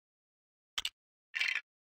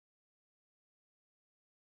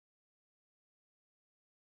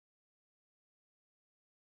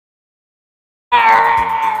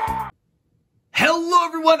Hello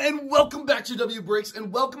everyone and welcome back to W Breaks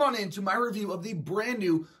and welcome on into my review of the brand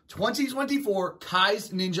new 2024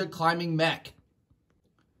 Kai's Ninja Climbing Mech.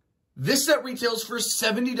 This set retails for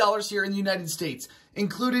 $70 here in the United States.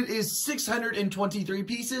 Included is 623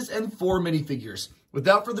 pieces and 4 minifigures.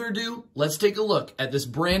 Without further ado, let's take a look at this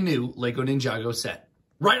brand new Lego Ninjago set.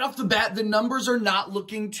 Right off the bat, the numbers are not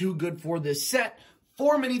looking too good for this set.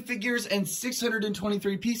 4 minifigures and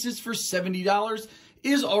 623 pieces for $70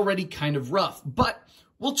 is already kind of rough, but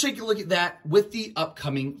we'll take a look at that with the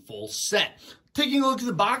upcoming full set. Taking a look at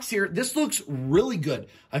the box here, this looks really good.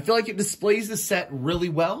 I feel like it displays the set really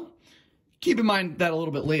well. Keep in mind that a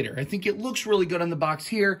little bit later. I think it looks really good on the box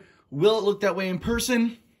here. Will it look that way in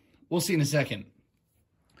person? We'll see in a second.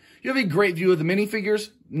 You have a great view of the minifigures.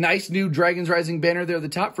 Nice new Dragons Rising banner there at the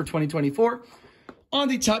top for 2024. On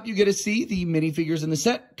the top, you get to see the minifigures in the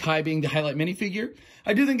set, Kai being the highlight minifigure.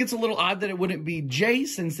 I do think it's a little odd that it wouldn't be Jay,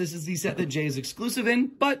 since this is the set that Jay is exclusive in,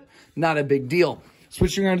 but not a big deal.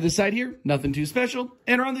 Switching around to the side here, nothing too special.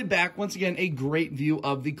 And around the back, once again, a great view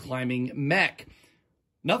of the climbing mech.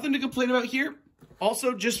 Nothing to complain about here.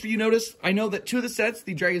 Also, just for you notice, I know that two of the sets,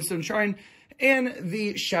 the Dragonstone Shrine and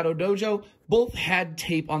the Shadow Dojo, both had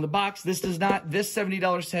tape on the box. This does not. This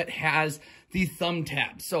 $70 set has the thumb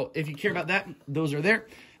tab. So if you care about that, those are there.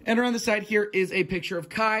 And around the side here is a picture of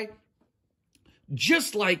Kai.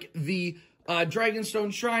 Just like the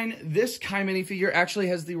Dragonstone Shrine, this Kai minifigure actually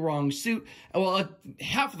has the wrong suit. Well,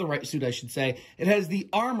 half of the right suit, I should say. It has the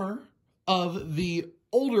armor of the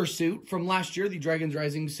older suit from last year, the Dragons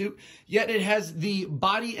Rising suit, yet it has the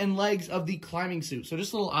body and legs of the climbing suit. So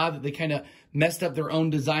just a little odd that they kind of messed up their own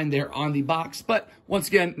design there on the box. But once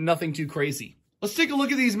again, nothing too crazy. Let's take a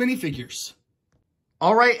look at these minifigures.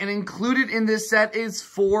 All right, and included in this set is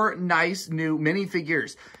 4 nice new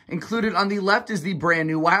minifigures. Included on the left is the brand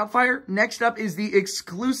new Wildfire. Next up is the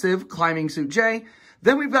exclusive Climbing Suit Jay.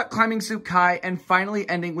 Then we've got Climbing Suit Kai, and finally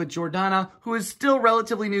ending with Jordana, who is still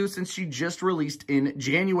relatively new since she just released in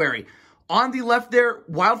January. On the left there,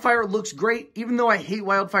 Wildfire looks great. Even though I hate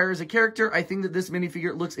Wildfire as a character, I think that this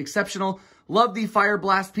minifigure looks exceptional. Love the fire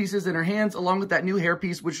blast pieces in her hands, along with that new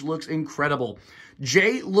hairpiece, which looks incredible.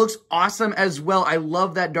 Jay looks awesome as well. I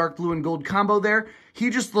love that dark blue and gold combo there. He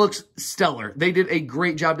just looks stellar. They did a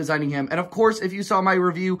great job designing him. And of course, if you saw my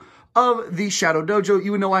review of the Shadow Dojo,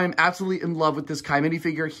 you would know I am absolutely in love with this Kai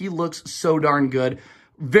minifigure. He looks so darn good.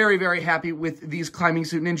 Very, very happy with these Climbing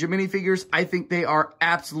Suit Ninja minifigures. I think they are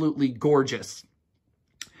absolutely gorgeous.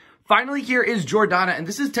 Finally, here is Jordana, and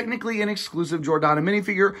this is technically an exclusive Jordana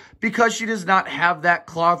minifigure because she does not have that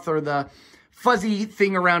cloth or the fuzzy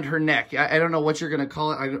thing around her neck. I don't know what you're going to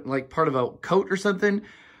call it, like part of a coat or something.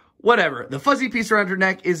 Whatever. The fuzzy piece around her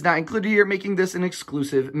neck is not included here, making this an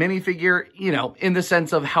exclusive minifigure, you know, in the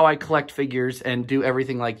sense of how I collect figures and do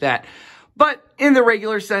everything like that. But in the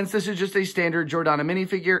regular sense, this is just a standard Jordana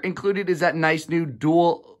minifigure. Included is that nice new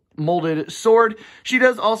dual molded sword. She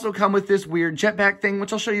does also come with this weird jetpack thing,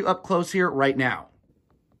 which I'll show you up close here right now.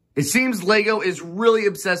 It seems Lego is really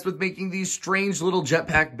obsessed with making these strange little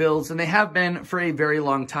jetpack builds, and they have been for a very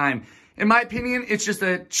long time. In my opinion, it's just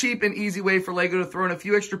a cheap and easy way for Lego to throw in a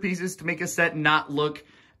few extra pieces to make a set not look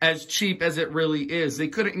as cheap as it really is. They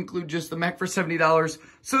couldn't include just the mech for $70,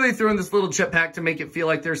 so they threw in this little jetpack to make it feel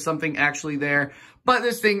like there's something actually there. But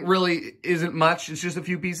this thing really isn't much. It's just a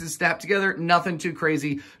few pieces snapped together. Nothing too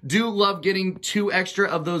crazy. Do love getting 2 extra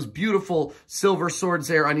of those beautiful silver swords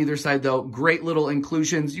there on either side, though. Great little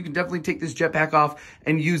inclusions. You can definitely take this jetpack off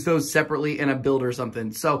and use those separately in a build or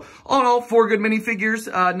something. So, all in all, 4 good minifigures.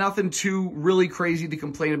 Nothing too really crazy to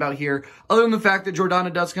complain about here, other than the fact that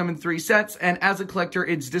Jordana does come in 3 sets. And as a collector,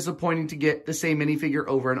 it's disappointing to get the same minifigure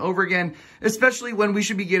over and over again, especially when we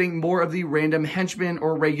should be getting more of the random henchmen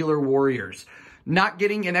or regular warriors. Not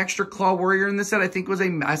getting an extra claw warrior in this set, I think, was a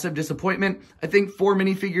massive disappointment. I think 4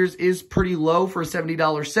 minifigures is pretty low for a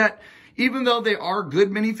 $70 set. Even though they are good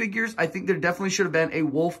minifigures, I think there definitely should have been a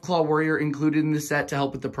wolf claw warrior included in the set to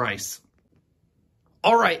help with the price.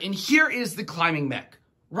 All right, and here is the climbing mech.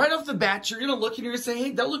 Right off the bat, you're going to look and you're going to say,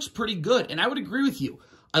 hey, that looks pretty good. And I would agree with you.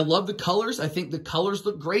 I love the colors. I think the colors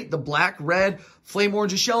look great. The black, red, flame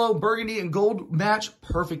orange, yellow, burgundy, and gold match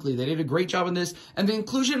perfectly. They did a great job on this. And the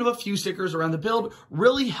inclusion of a few stickers around the build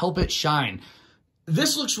really help it shine.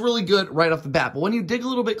 This looks really good right off the bat. But when you dig a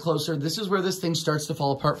little bit closer, this is where this thing starts to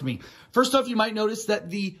fall apart for me. First off, you might notice that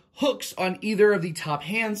the hooks on either of the top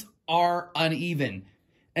hands are uneven.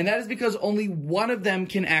 And that is because only one of them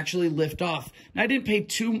can actually lift off. Now, I didn't pay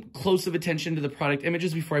too close of attention to the product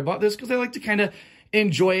images before I bought this because I like to kind of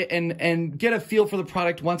enjoy it and get a feel for the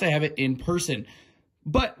product once I have it in person.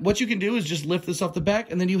 But what you can do is just lift this off the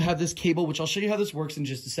back, and then you have this cable, which I'll show you how this works in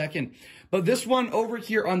just a second. But this one over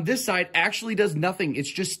here on this side actually does nothing. It's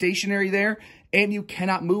just stationary there, and you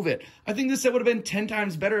cannot move it. I think this set would have been 10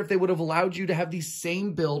 times better if they would have allowed you to have the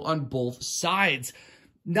same build on both sides.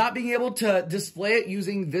 Not being able to display it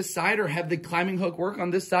using this side or have the climbing hook work on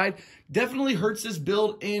this side definitely hurts this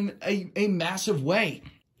build in a massive way.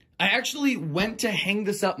 I actually went to hang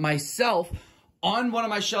this up myself on one of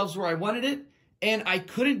my shelves where I wanted it, and I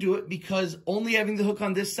couldn't do it because only having the hook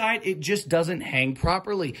on this side, it just doesn't hang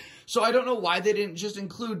properly. So I don't know why they didn't just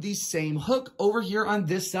include the same hook over here on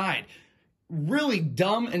this side. Really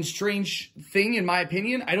dumb and strange thing, in my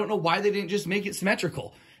opinion. I don't know why they didn't just make it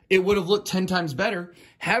symmetrical. It would have looked 10 times better.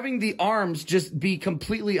 Having the arms just be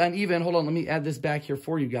completely uneven. Hold on, let me add this back here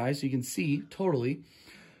for you guys so you can see totally.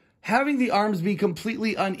 Having the arms be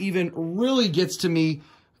completely uneven really gets to me.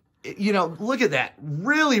 You know, look at that.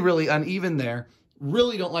 Really, really uneven there.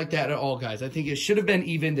 Really don't like that at all, guys. I think it should have been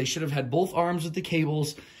even. They should have had both arms with the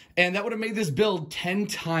cables, and that would have made this build 10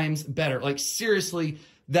 times better. Like, seriously,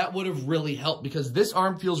 that would have really helped because this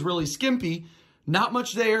arm feels really skimpy. Not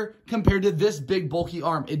much there compared to this big, bulky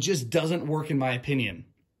arm. It just doesn't work, in my opinion.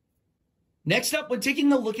 Next up, when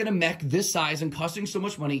taking a look at a mech this size and costing so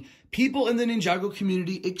much money, people in the Ninjago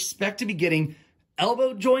community expect to be getting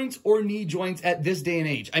elbow joints or knee joints at this day and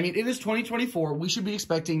age. I mean, it is 2024. We should be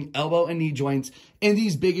expecting elbow and knee joints in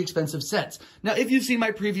these big, expensive sets. Now, if you've seen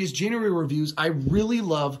my previous January reviews, I really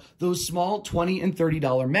love those small $20 and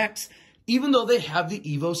 $30 mechs, even though they have the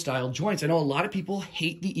Evo-style joints. I know a lot of people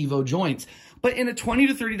hate the Evo joints, but in a $20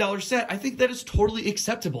 to $30 set, I think that is totally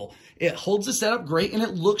acceptable. It holds the setup great, and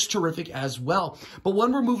it looks terrific as well. But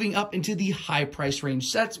when we're moving up into the high price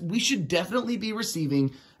range sets, we should definitely be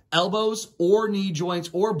receiving elbows or knee joints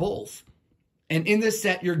or both. And in this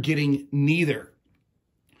set, you're getting neither.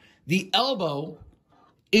 The elbow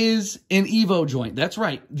is an Evo joint. That's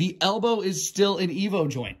right. The elbow is still an Evo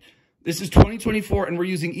joint. This is 2024, and we're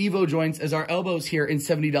using Evo joints as our elbows here in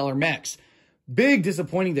 $70 mechs. Big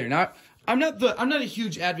disappointing there. Now, I'm not a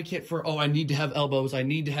huge advocate for, oh, I need to have elbows, I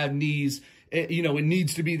need to have knees. You know, it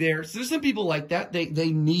needs to be there. So there's some people like that.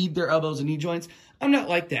 They need their elbows and knee joints. I'm not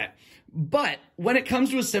like that. But when it comes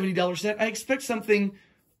to a $70 set, I expect something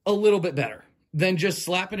a little bit better than just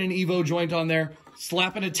slapping an Evo joint on there,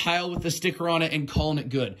 slapping a tile with the sticker on it, and calling it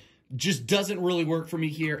good. Just doesn't really work for me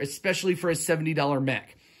here, especially for a $70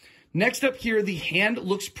 mech. Next up here, the hand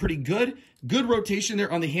looks pretty good. Good rotation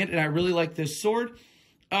there on the hand, and I really like this sword.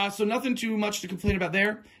 So nothing too much to complain about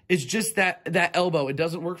there. It's just that elbow. It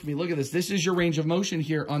doesn't work for me. Look at this. This is your range of motion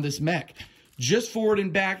here on this mech. Just forward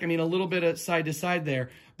and back. I mean, a little bit of side to side there.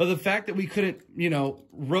 But the fact that we couldn't, you know,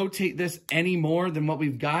 rotate this any more than what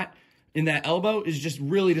we've got in that elbow is just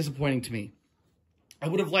really disappointing to me. I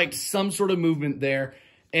would have liked some sort of movement there.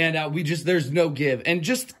 And there's no give. And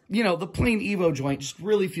just, you know, the plain Evo joint just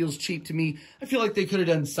really feels cheap to me. I feel like they could have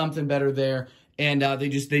done something better there. And they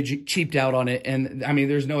cheaped out on it. And, I mean,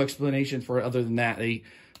 there's no explanation for it other than that.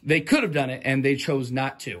 They could have done it, and they chose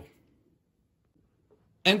not to.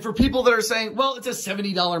 And for people that are saying, well, it's a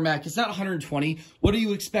 $70 mech, it's not $120, what are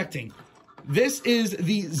you expecting? This is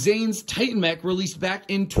the Zane's Titan mech released back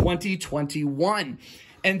in 2021.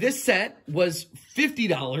 And this set was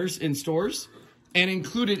 $50 in stores, and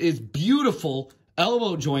included is beautiful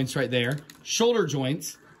elbow joints right there, shoulder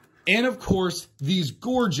joints, and of course, these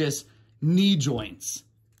gorgeous knee joints.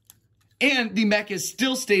 And the mech is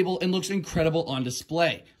still stable and looks incredible on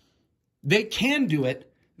display. They can do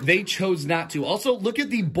it. They chose not to. Also, look at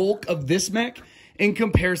the bulk of this mech in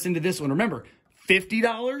comparison to this one. Remember,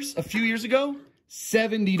 $50 a few years ago,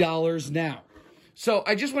 $70 now. So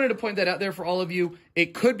I just wanted to point that out there for all of you.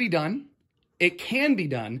 It could be done. It can be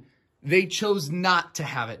done. They chose not to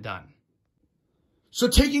have it done. So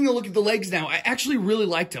taking a look at the legs now, I actually really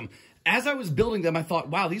liked them. As I was building them, I thought,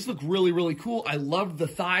 wow, these look really, really cool. I loved the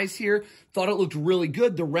thighs here. Thought it looked really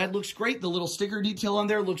good. The red looks great. The little sticker detail on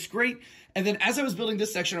there looks great. And then as I was building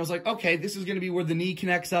this section, I was like, okay, this is going to be where the knee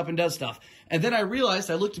connects up and does stuff. And then I realized,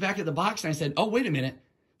 I looked back at the box and I said, oh, wait a minute.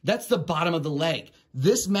 That's the bottom of the leg.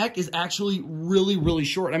 This mech is actually really, really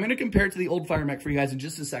short. I'm going to compare it to the old Fire Mech for you guys in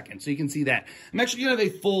just a second so you can see that. I'm actually going to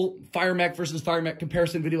have a full Fire Mech versus Fire Mech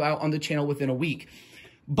comparison video out on the channel within a week.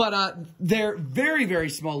 But they're very, very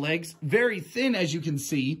small legs, very thin as you can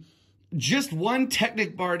see. Just one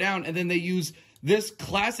Technic bar down, and then they use this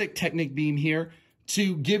classic Technic beam here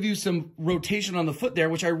to give you some rotation on the foot there,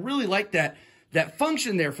 which I really like that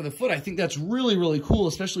function there for the foot. I think that's really, really cool,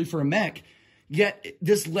 especially for a mech. Yet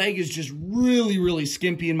this leg is just really, really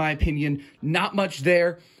skimpy in my opinion. Not much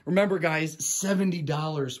there. Remember, guys,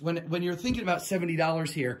 $70. When you're thinking about $70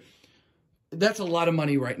 here, that's a lot of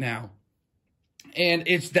money right now. And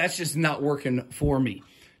that's just not working for me.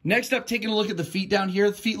 Next up, taking a look at the feet down here.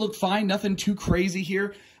 The feet look fine. Nothing too crazy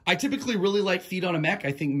here. I typically really like feet on a mech.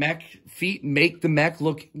 I think mech feet make the mech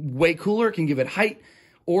look way cooler. It can give it height,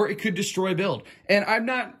 or it could destroy build. And I'm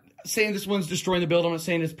not saying this one's destroying the build. I'm not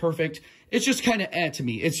saying it's perfect. It's just kind of to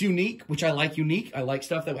me. It's unique, which I like unique. I like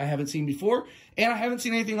stuff that I haven't seen before, and I haven't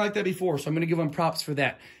seen anything like that before, so I'm going to give them props for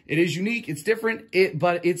that. It is unique. It's different,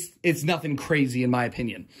 but it's nothing crazy in my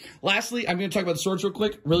opinion. Lastly, I'm going to talk about the swords real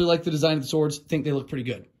quick. Really like the design of the swords. Think they look pretty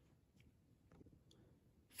good.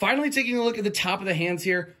 Finally, taking a look at the top of the hands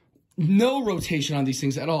here. No rotation on these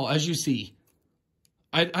things at all, as you see.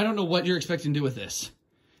 I don't know what you're expecting to do with this.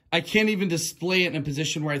 I can't even display it in a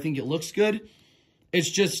position where I think it looks good. It's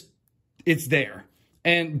just, it's there.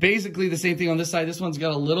 And basically the same thing on this side. This one's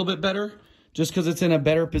got a little bit better just because it's in a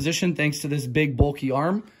better position thanks to this big bulky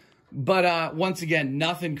arm. But once again,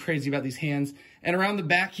 nothing crazy about these hands. And around the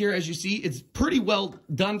back here, as you see, it's pretty well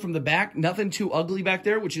done from the back. Nothing too ugly back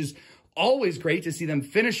there, which is always great to see them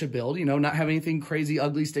finish a build, you know, not have anything crazy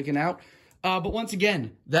ugly sticking out. But once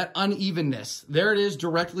again, that unevenness, there it is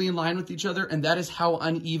directly in line with each other. And that is how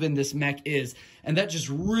uneven this mech is. And that just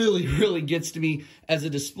really, really gets to me as a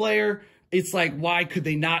displayer. It's like, why could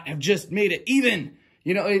they not have just made it even?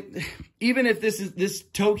 You know, even if this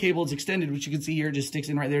tow cable is extended, which you can see here, just sticks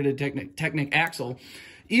in right there to the Technic axle.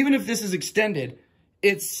 Even if this is extended,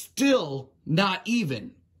 it's still not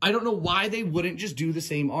even. I don't know why they wouldn't just do the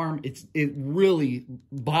same arm. It really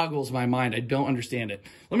boggles my mind. I don't understand it.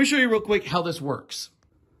 Let me show you real quick how this works.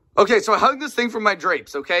 Okay, so I hung this thing from my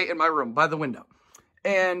drapes, okay, in my room by the window.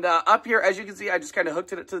 And up here, as you can see, I just kind of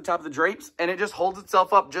hooked it to the top of the drapes, and it just holds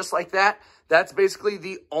itself up just like that. That's basically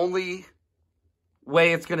the only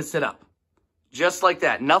way it's going to sit up. Just like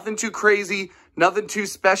that. Nothing too crazy, nothing too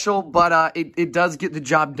special, but it does get the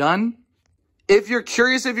job done. If you're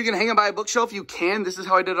curious if you can hang it by a bookshelf, you can. This is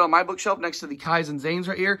how I did it on my bookshelf next to the Kais and Zanes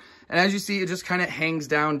right here. And as you see, it just kind of hangs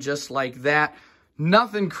down just like that.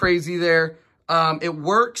 Nothing crazy there. It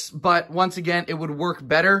works, but once again, it would work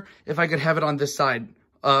better if I could have it on this side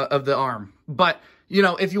of the arm. But, you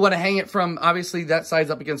know, if you want to hang it from, obviously, that side's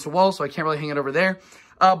up against the wall, so I can't really hang it over there.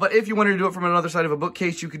 But if you wanted to do it from another side of a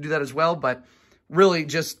bookcase, you could do that as well. But really,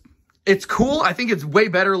 just, it's cool. I think it's way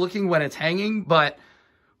better looking when it's hanging, but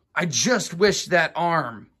I just wish that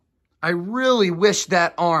arm, I really wish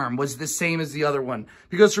that arm was the same as the other one.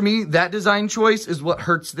 Because for me, that design choice is what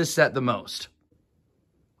hurts this set the most.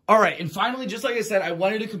 All right, and finally, just like I said, I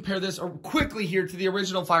wanted to compare this quickly here to the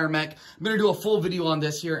original Fire Mech. I'm going to do a full video on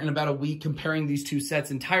this here in about a week, comparing these two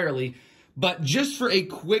sets entirely. But just for a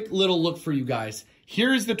quick little look for you guys,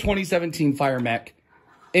 here is the 2017 Fire Mech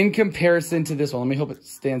in comparison to this one. Let me hope it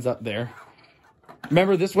stands up there.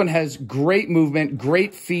 Remember, this one has great movement,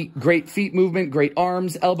 great feet movement, great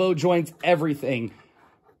arms, elbow joints, everything.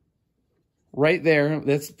 Right there,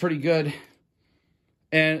 that's pretty good.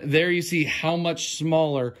 And there you see how much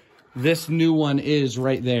smaller this new one is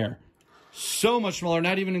right there. So much smaller,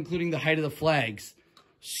 not even including the height of the flags.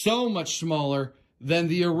 So much smaller than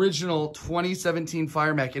the original 2017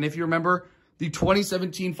 Fire Mech. And if you remember, the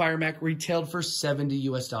 2017 Fire Mech retailed for $70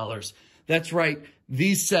 US. That's right,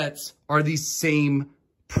 these sets are the same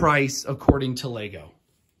price according to Lego.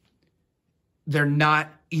 They're not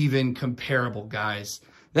even comparable, guys.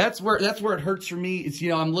 That's where it hurts for me. It's, you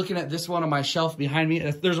know, I'm looking at this one on my shelf behind me.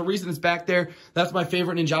 There's a reason it's back there. That's my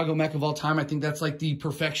favorite Ninjago mech of all time. I think that's like the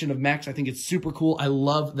perfection of mechs. I think it's super cool. I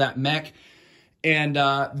love that mech. And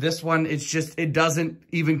this one, it's just, it doesn't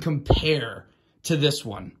even compare to this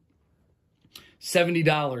one.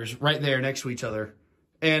 $70 right there next to each other.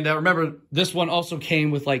 And remember, this one also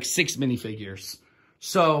came with like 6 minifigures.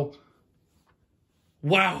 So,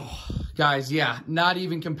 wow. Guys, yeah, not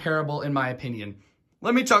even comparable in my opinion.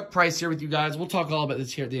 Let me talk price here with you guys. We'll talk all about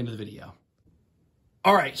this here at the end of the video.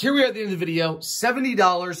 All right, here we are at the end of the video.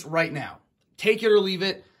 $70 right now. Take it or leave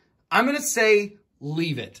it. I'm going to say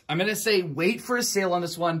leave it. I'm going to say wait for a sale on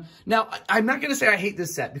this one. Now, I'm not going to say I hate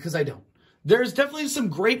this set because I don't. There's definitely some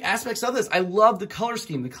great aspects of this. I love the color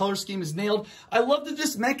scheme. The color scheme is nailed. I love that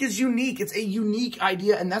this mech is unique. It's a unique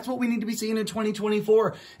idea, and that's what we need to be seeing in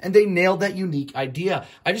 2024. And they nailed that unique idea.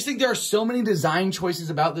 I just think there are so many design choices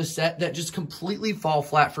about this set that just completely fall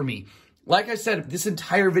flat for me. Like I said, this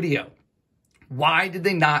entire video, why did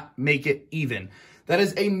they not make it even? That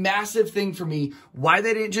is a massive thing for me. Why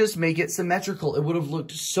they didn't just make it symmetrical? It would have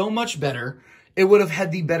looked so much better. It would have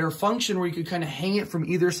had the better function where you could kind of hang it from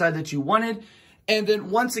either side that you wanted. And then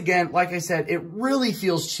once again, like I said, it really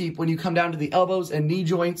feels cheap when you come down to the elbows and knee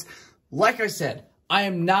joints. Like I said, I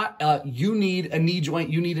am not, you need a knee joint,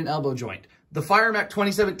 you need an elbow joint. The Fire Mech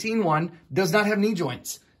 2017 one does not have knee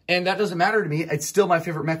joints. And that doesn't matter to me. It's still my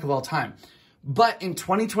favorite mech of all time. But in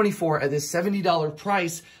 2024, at this $70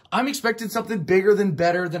 price, I'm expecting something bigger than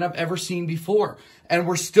better than I've ever seen before. And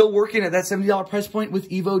we're still working at that $70 price point with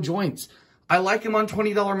Evo joints. I like them on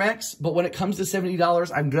 $20 mechs, but when it comes to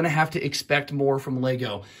 $70, I'm going to have to expect more from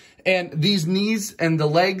Lego. And these knees and the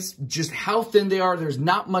legs, just how thin they are, there's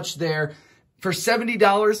not much there. For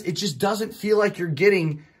 $70, it just doesn't feel like you're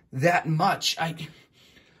getting that much.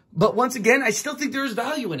 But once again, I still think there's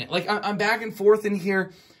value in it. Like, I'm back and forth in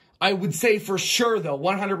here. I would say for sure, though,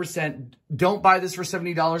 100%, don't buy this for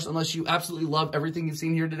 $70 unless you absolutely love everything you've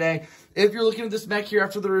seen here today. If you're looking at this mech here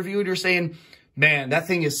after the review and you're saying, man, that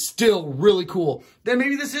thing is still really cool, then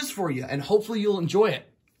maybe this is for you, and hopefully you'll enjoy it.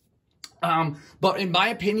 But in my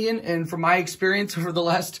opinion, and from my experience over the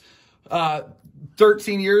last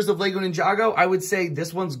 13 years of Lego Ninjago, I would say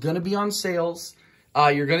this one's going to be on sales.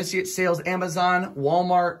 You're going to see it sales Amazon,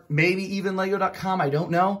 Walmart, maybe even Lego.com. I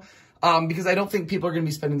don't know. Because I don't think people are going to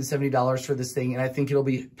be spending the $70 for this thing, and I think it'll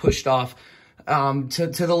be pushed off to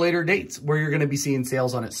the later dates where you're going to be seeing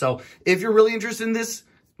sales on it. So if you're really interested in this,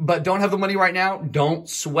 but don't have the money right now, don't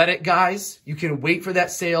sweat it, guys. You can wait for that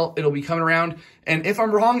sale. It'll be coming around. And if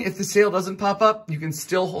I'm wrong, if the sale doesn't pop up, you can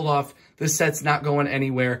still hold off. The set's not going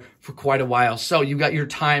anywhere for quite a while. So you've got your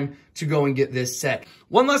time to go and get this set.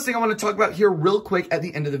 One last thing I want to talk about here real quick at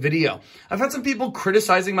the end of the video. I've had some people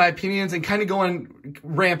criticizing my opinions and kind of going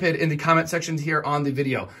rampant in the comment sections here on the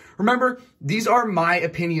video. Remember, these are my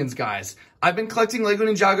opinions, guys. I've been collecting Lego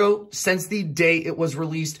Ninjago since the day it was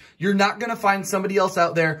released. You're not going to find somebody else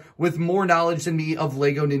out there with more knowledge than me of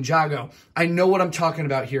Lego Ninjago. I know what I'm talking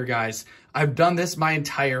about here, guys. I've done this my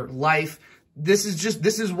entire life. This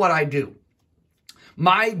is what I do.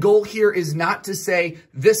 My goal here is not to say,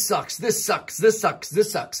 this sucks, this sucks, this sucks,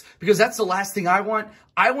 this sucks, because that's the last thing I want.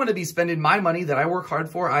 I want to be spending my money that I work hard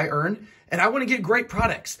for, I earn, and I want to get great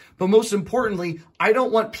products. But most importantly, I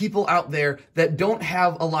don't want people out there that don't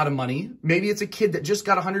have a lot of money. Maybe it's a kid that just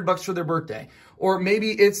got $100 for their birthday. Or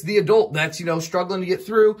maybe it's the adult that's, you know, struggling to get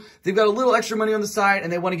through. They've got a little extra money on the side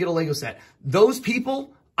and they want to get a Lego set. Those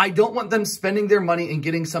people, I don't want them spending their money and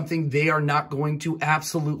getting something they are not going to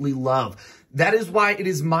absolutely love. That is why it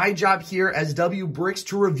is my job here as W Bricks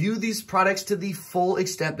to review these products to the full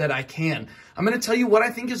extent that I can. I'm going to tell you what I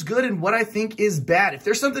think is good and what I think is bad. If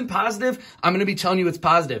there's something positive, I'm going to be telling you it's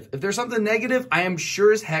positive. If there's something negative, I am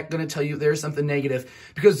sure as heck going to tell you there's something negative,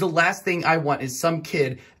 because the last thing I want is some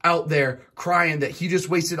kid out there crying that he just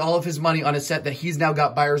wasted all of his money on a set that he's now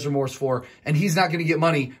got buyer's remorse for, and he's not going to get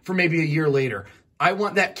money for maybe a year later. I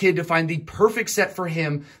want that kid to find the perfect set for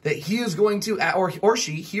him that he is going to, he or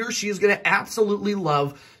she is going to absolutely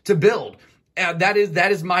love to build. That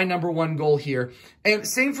is my number one goal here. And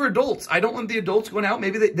same for adults. I don't want the adults going out.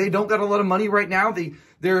 Maybe they don't got a lot of money right now.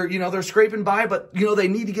 They're scraping by, but they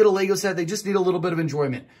need to get a Lego set. They just need a little bit of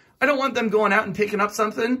enjoyment. I don't want them going out and picking up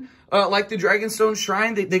something like the Dragonstone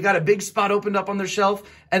Shrine. They got a big spot opened up on their shelf,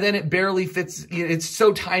 and then it barely fits. It's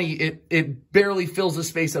so tiny, it barely fills the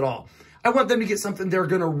space at all. I want them to get something they're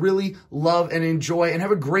going to really love and enjoy and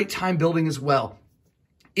have a great time building as well.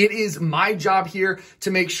 It is my job here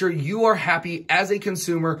to make sure you are happy as a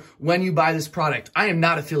consumer when you buy this product. I am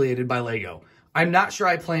not affiliated by Lego. I'm not sure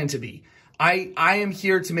I plan to be. I am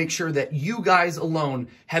here to make sure that you guys alone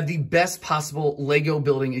have the best possible Lego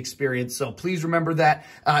building experience. So please remember that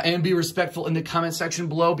and be respectful in the comment section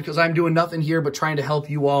below, because I'm doing nothing here but trying to help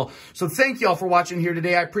you all. So thank y'all for watching here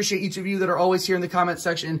today. I appreciate each of you that are always here in the comment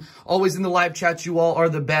section, always in the live chats. You all are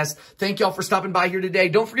the best. Thank y'all for stopping by here today.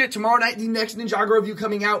 Don't forget, tomorrow night, the next Ninjago review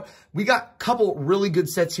coming out. We got a couple really good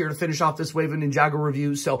sets here to finish off this wave of Ninjago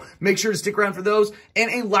reviews. So make sure to stick around for those, and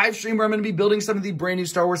a live stream where I'm going to be building some of the brand new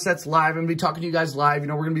Star Wars sets live. I'm going to be talking to you guys live. We're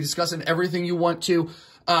going to be discussing everything you want to.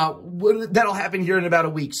 That'll happen here in about a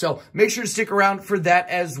week. So make sure to stick around for that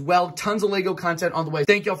as well. Tons of Lego content on the way.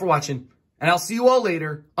 Thank y'all for watching, and I'll see you all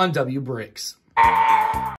later on W Bricks.